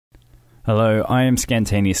Hello, I am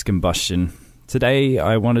Scantaneous Combustion. Today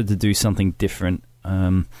I wanted to do something different.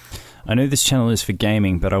 I know this channel is for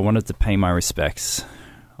gaming, but I wanted to pay my respects.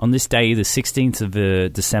 On this day, the 16th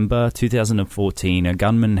of December 2014, a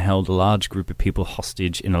gunman held a large group of people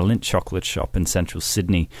hostage in a Lindt chocolate shop in central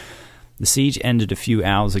Sydney. The siege ended a few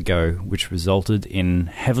hours ago, which resulted in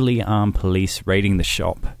heavily armed police raiding the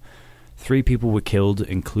shop. 3 people were killed,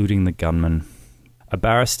 including the gunman. A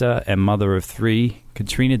barrister and mother of 3,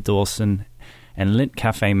 Katrina Dawson, and Lindt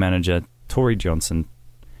Cafe manager Tori Johnson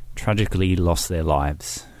tragically lost their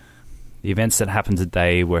lives. The events that happened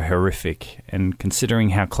today were horrific, and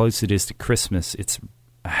considering how close it is to Christmas, it's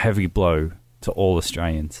a heavy blow to all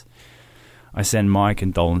Australians. I send my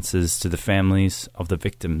condolences to the families of the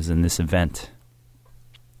victims in this event.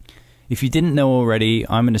 If you didn't know already,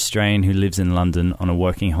 I'm an Australian who lives in London on a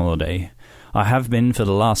working holiday. I have been for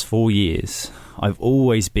the last 4 years. I've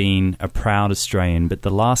always been a proud Australian, but the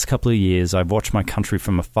last couple of years I've watched my country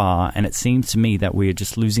from afar, and it seems to me that we are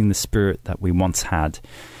just losing the spirit that we once had.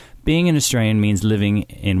 Being an Australian means living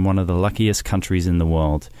in one of the luckiest countries in the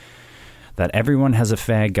world, that everyone has a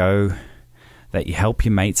fair go, that you help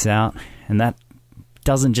your mates out, and that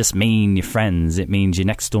doesn't just mean your friends, it means your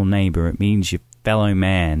next door neighbour, it means your fellow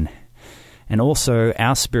man. And also,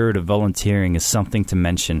 our spirit of volunteering is something to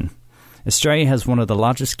mention. Australia has one of the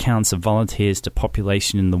largest counts of volunteers to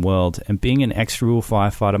population in the world, and being an ex-rural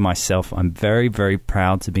firefighter myself, I'm very, very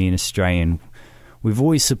proud to be an Australian. We've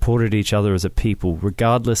always supported each other as a people,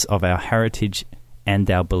 regardless of our heritage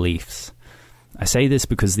and our beliefs. I say this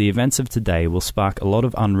because the events of today will spark a lot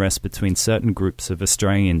of unrest between certain groups of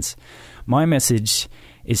Australians. My message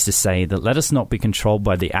is to say that let us not be controlled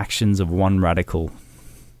by the actions of one radical.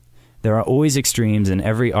 There are always extremes in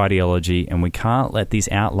every ideology, and we can't let these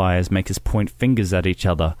outliers make us point fingers at each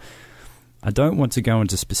other. I don't want to go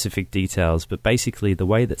into specific details, but basically the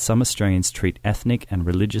way that some Australians treat ethnic and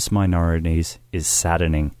religious minorities is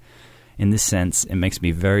saddening. In this sense, it makes me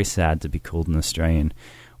very sad to be called an Australian.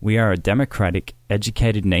 We are a democratic,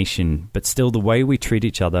 educated nation, but still the way we treat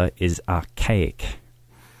each other is archaic.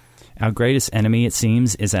 Our greatest enemy, it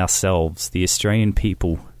seems, is ourselves, the Australian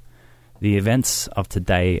people. The events of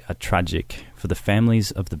today are tragic for the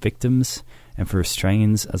families of the victims and for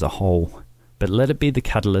Australians as a whole. But let it be the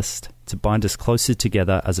catalyst to bind us closer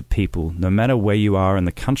together as a people, no matter where you are in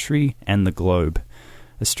the country and the globe.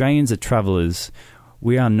 Australians are travellers.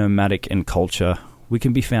 We are nomadic in culture. We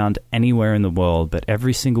can be found anywhere in the world, but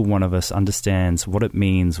every single one of us understands what it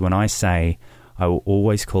means when I say, I will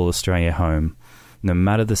always call Australia home, no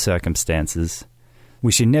matter the circumstances.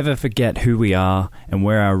 We should never forget who we are and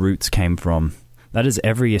where our roots came from. That is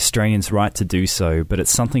every Australian's right to do so, but it's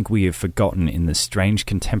something we have forgotten in this strange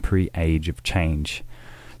contemporary age of change.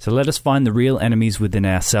 So let us find the real enemies within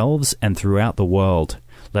ourselves and throughout the world.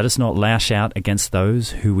 Let us not lash out against those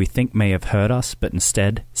who we think may have hurt us, but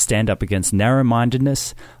instead stand up against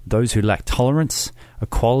narrow-mindedness, those who lack tolerance,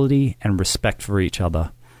 equality, and respect for each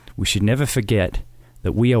other. We should never forget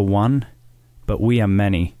that we are one, but we are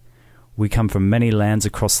many. We come from many lands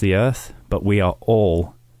across the earth, but we are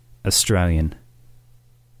all Australian.